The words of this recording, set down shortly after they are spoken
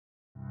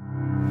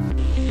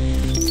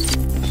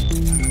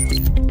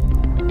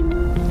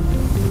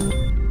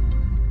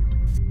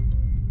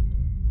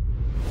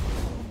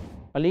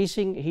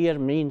Policing here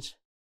means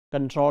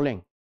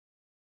controlling.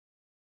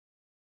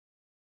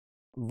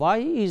 Why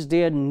is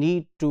there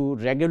need to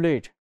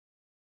regulate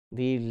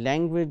the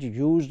language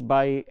used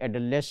by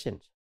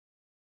adolescents?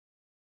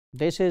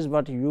 This is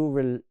what you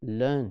will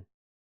learn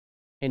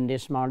in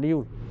this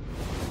module.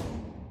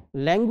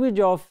 Language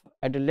of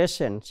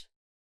adolescents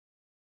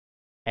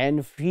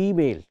and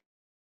female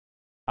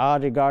are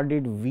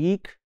regarded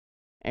weak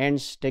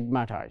and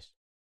stigmatized.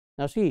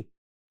 Now see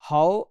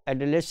how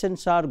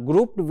adolescents are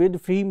grouped with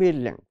female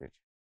language.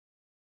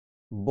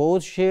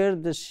 Both share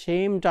the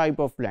same type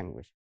of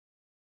language,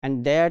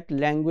 and that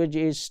language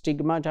is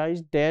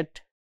stigmatized,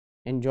 that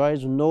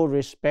enjoys no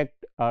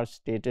respect or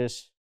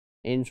status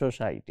in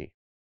society.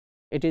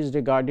 It is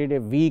regarded a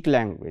weak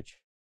language.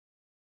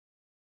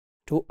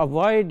 To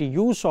avoid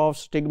use of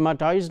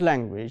stigmatized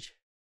language,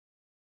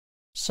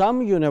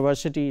 some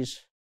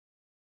universities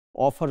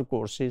offer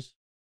courses.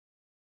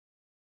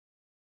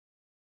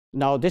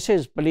 Now this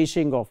is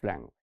policing of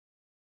language.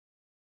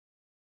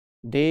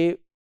 They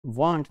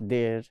want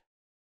their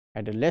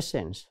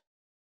adolescents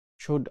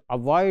should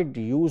avoid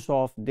use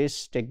of this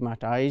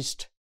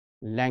stigmatized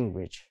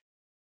language.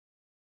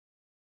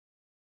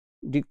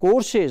 The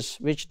courses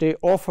which they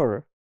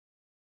offer,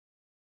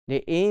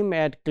 they aim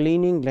at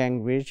cleaning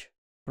language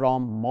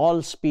from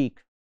mall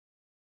speak.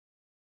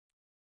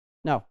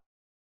 Now,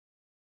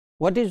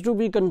 what is to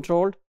be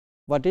controlled?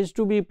 What is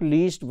to be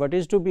policed? What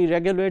is to be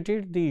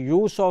regulated? The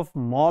use of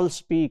mall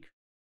speak,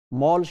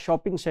 mall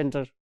shopping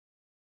center.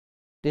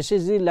 This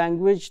is the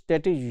language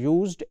that is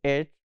used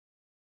at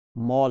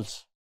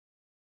malls.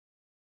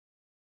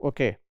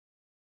 Okay.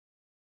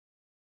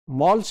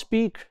 Mall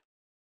speak,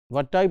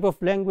 what type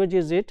of language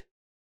is it?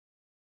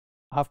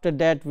 After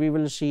that we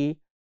will see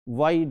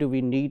why do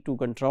we need to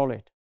control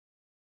it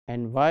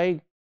and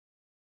why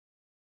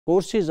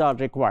courses are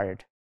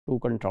required to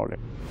control it.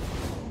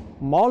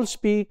 Mall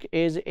speak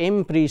is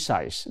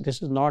imprecise.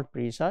 This is not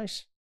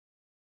precise.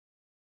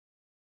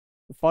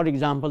 For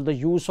example, the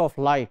use of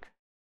like.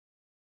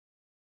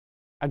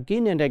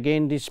 Again and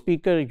again the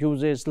speaker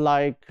uses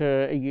like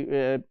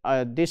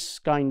this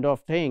kind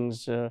of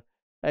things.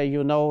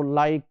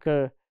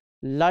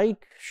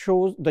 Like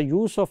shows, the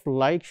use of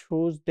like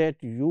shows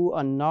that you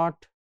are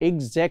not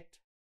exact,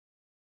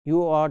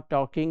 you are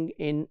talking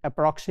in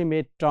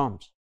approximate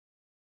terms.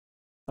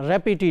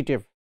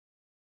 Repetitive.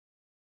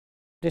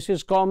 This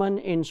is common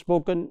in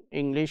spoken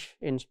English,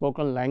 in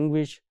spoken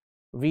language.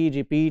 We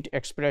repeat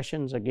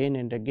expressions again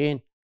and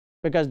again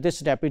because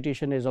this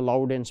repetition is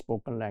allowed in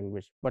spoken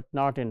language but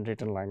not in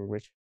written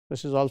language.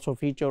 This is also a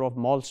feature of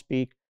mall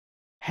speak.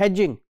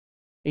 Hedging.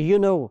 You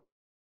know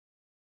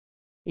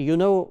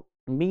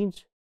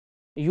means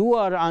you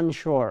are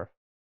unsure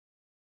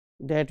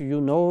that you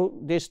know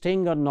this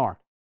thing or not.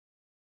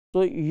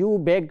 So you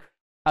beg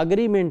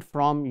agreement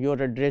from your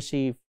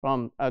addressee,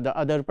 from the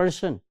other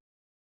person.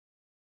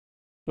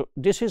 So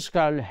this is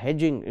called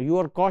hedging. You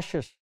are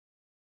cautious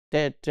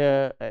that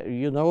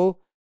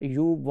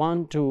you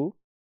want to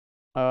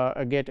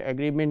get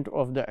agreement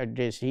of the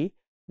addressee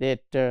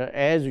that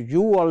as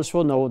you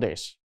also know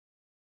this.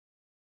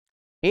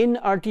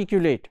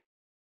 Inarticulate.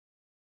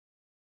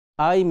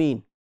 I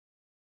mean.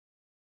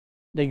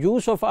 The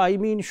use of I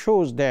mean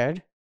shows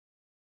that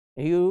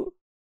you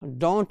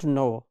don't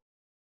know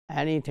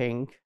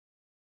anything,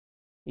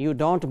 you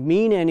don't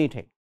mean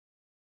anything.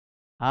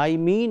 I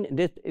mean,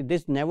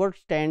 this never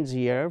stands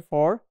here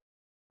for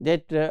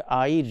that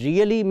I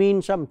really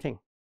mean something.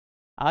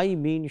 I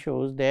mean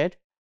shows that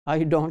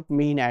I don't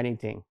mean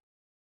anything.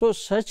 So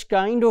such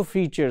kind of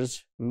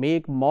features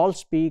make mall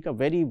speak a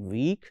very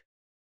weak,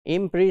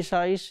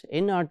 imprecise,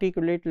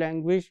 inarticulate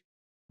language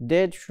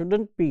that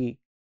shouldn't be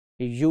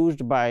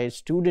used by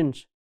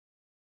students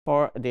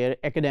for their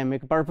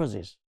academic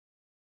purposes.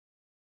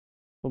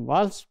 So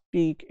mall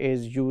speak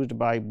is used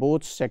by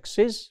both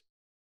sexes,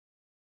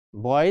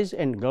 boys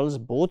and girls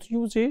both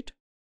use it.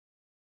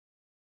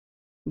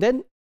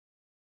 Then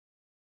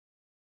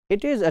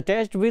it is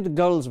attached with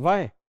girls.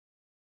 Why?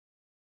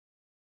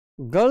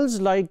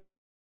 Girls like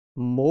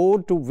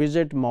more to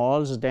visit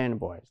malls than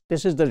boys.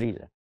 This is the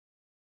reason.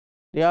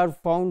 They are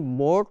found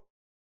more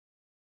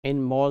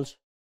in malls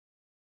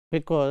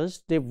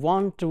because they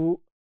want to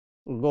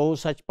go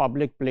such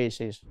public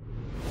places,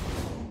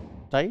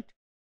 right?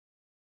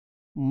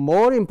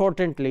 More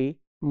importantly,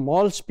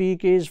 mall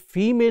speak is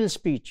female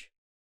speech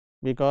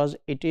because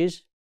it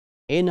is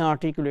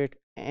inarticulate,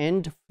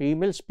 and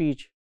female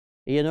speech,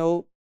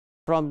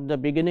 from the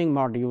beginning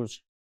modules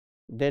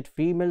that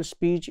female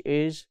speech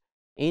is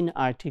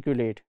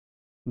inarticulate.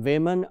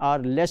 Women are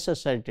less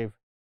assertive.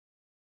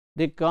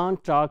 They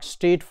can't talk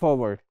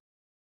straightforward.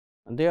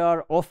 They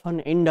are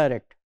often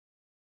indirect.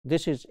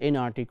 This is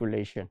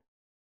inarticulation.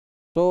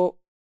 So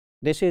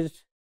this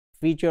is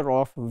feature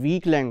of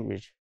weak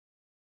language.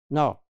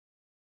 Now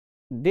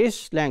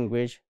this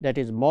language, that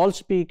is mall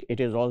speak, it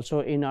is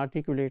also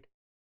inarticulate.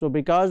 So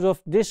because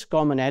of this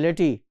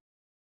commonality,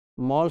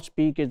 mall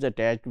speak is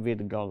attached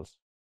with girls.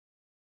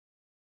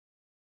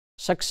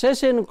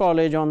 Success in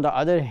college, on the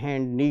other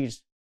hand,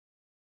 needs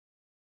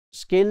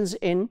skills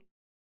in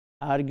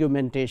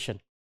argumentation.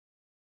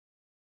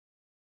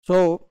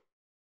 So,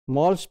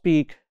 mall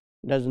speak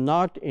does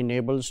not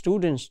enable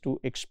students to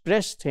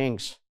express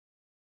things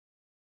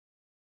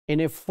in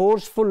a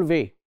forceful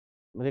way.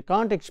 They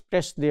can't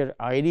express their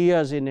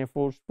ideas in a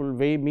forceful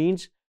way,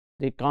 means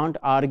they can't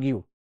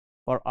argue.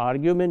 For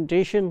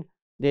argumentation,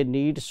 they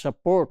need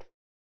support.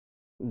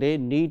 They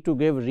need to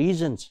give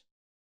reasons.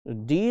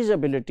 These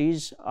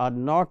abilities are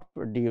not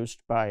produced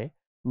by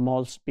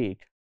mall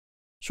speak.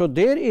 So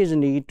there is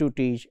need to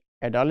teach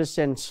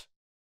adolescents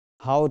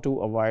how to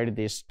avoid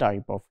this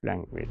type of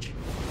language.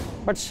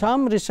 But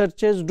some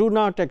researchers do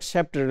not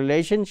accept a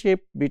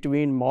relationship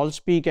between mall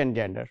speak and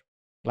gender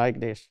like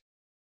this.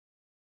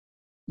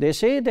 They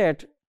say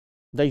that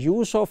the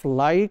use of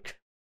like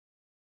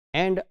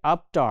and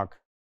uptalk,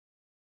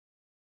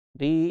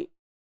 the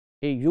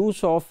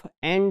use of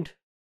and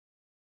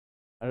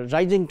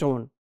rising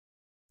tone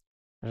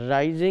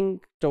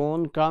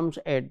comes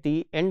at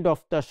the end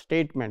of the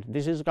statement.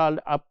 This is called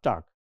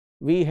uptalk.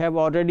 We have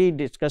already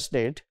discussed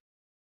it.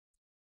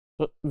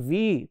 So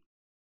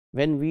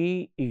when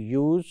we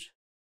use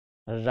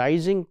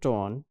rising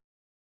tone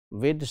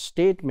with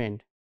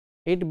statement,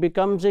 it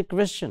becomes a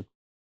question.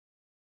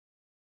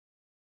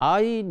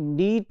 I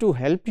need to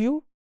help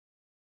you.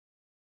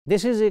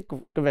 This is a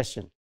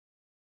question,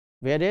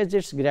 whereas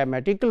its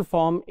grammatical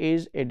form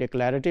is a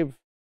declarative,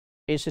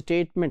 a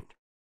statement.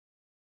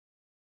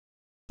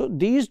 So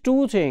these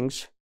two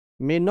things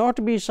may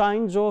not be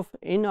signs of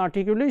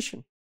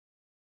inarticulation,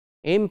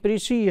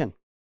 imprecision,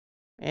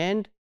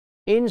 and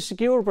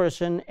insecure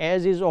person,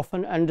 as is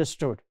often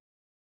understood,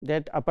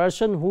 that a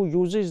person who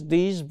uses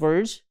these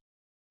words,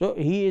 so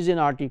he is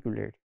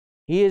inarticulate,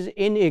 he is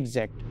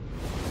inexact.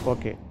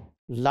 Okay.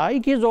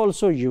 Like is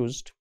also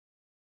used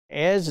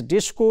as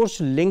discourse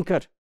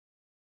linker.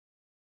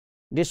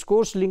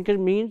 Discourse linker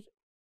means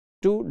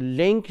to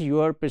link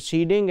your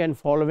preceding and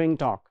following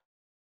talk.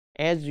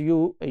 As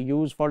you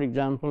use, for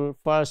example,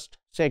 first,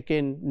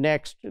 second,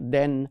 next,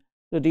 then.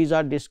 So these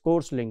are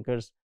discourse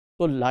linkers.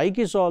 So like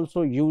is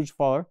also used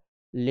for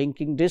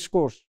linking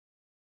discourse.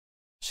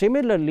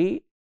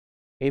 Similarly,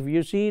 if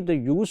you see the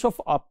use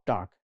of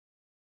uptalk,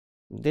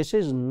 this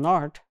is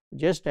not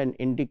just an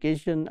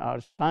indication or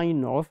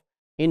sign of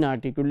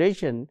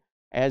inarticulation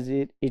as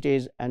it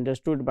is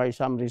understood by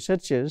some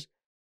researchers.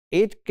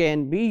 It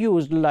can be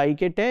used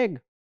like a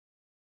tag.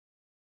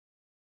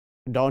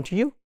 Don't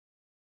you?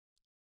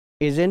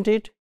 Isn't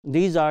it?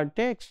 These are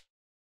tags.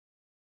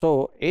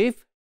 So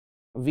if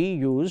we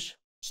use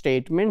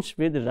statements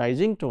with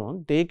rising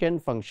tone, they can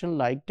function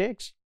like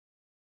tags.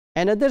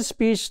 Another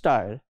speech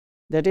style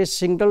that is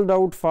singled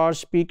out for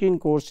speaking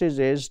courses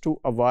is to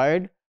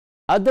avoid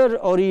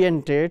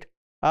other-oriented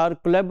or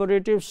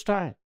collaborative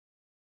style.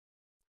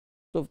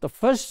 So the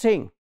first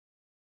thing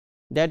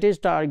that is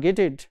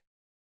targeted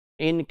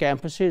in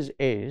campuses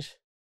is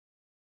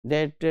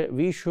that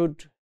we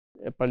should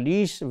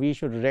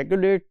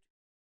regulate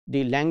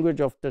the language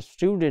of the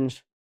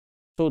students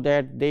so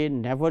that they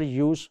never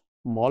use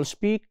mall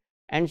speak,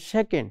 and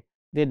second,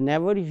 they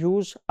never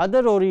use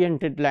other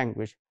oriented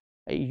language.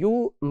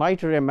 You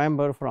might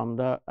remember from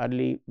the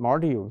early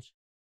modules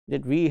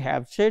that we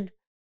have said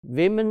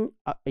women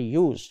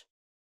use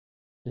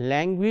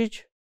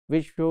language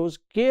which shows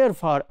care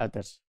for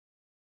others.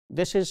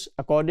 This is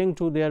according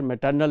to their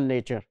maternal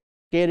nature,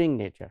 caring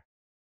nature.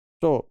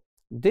 So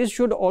this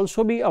should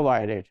also be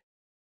avoided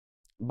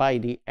by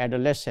the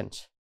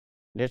adolescents.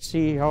 Let's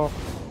see how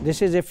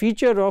this is a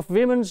feature of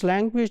women's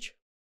language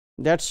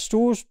that's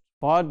used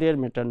for their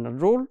maternal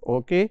role.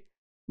 Okay,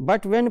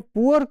 but when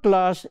poor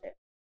class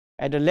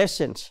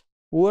adolescents,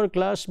 poor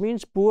class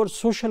means poor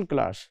social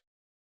class,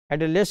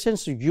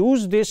 adolescents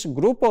use this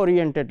group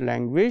oriented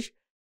language,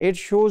 it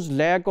shows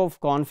lack of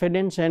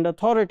confidence and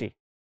authority.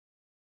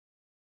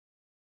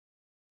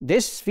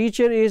 This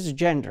feature is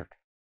gendered,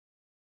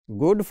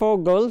 good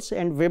for girls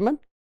and women,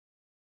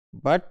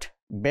 but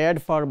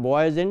bad for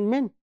boys and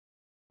men.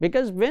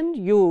 Because when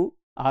you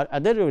are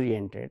other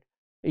oriented,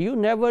 you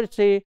never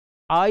say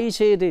I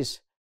say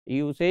this,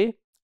 you say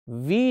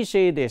we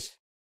say this,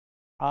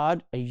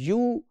 or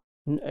you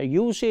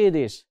say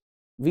this,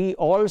 we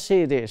all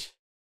say this.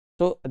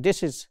 So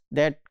this is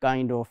that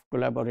kind of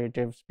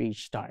collaborative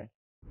speech style.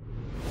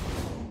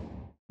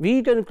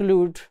 We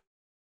conclude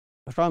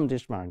from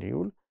this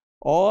module,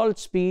 all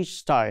speech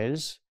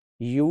styles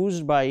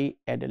used by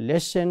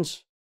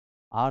adolescents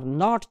are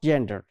not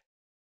gendered.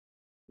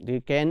 They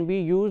can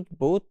be used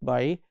both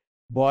by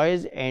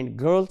boys and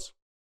girls.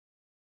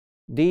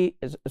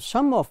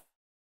 Some of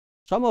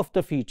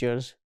the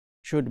features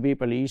should be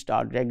policed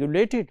or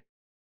regulated,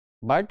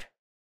 but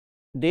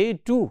they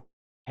too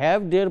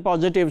have their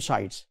positive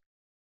sides.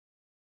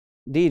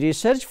 The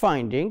research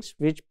findings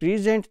which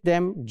present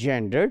them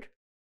gendered,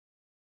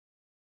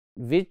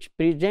 which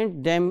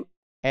present them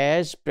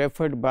as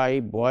preferred by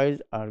boys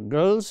or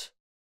girls,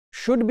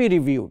 should be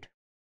reviewed.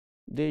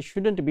 They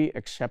shouldn't be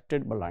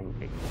accepted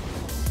blindly.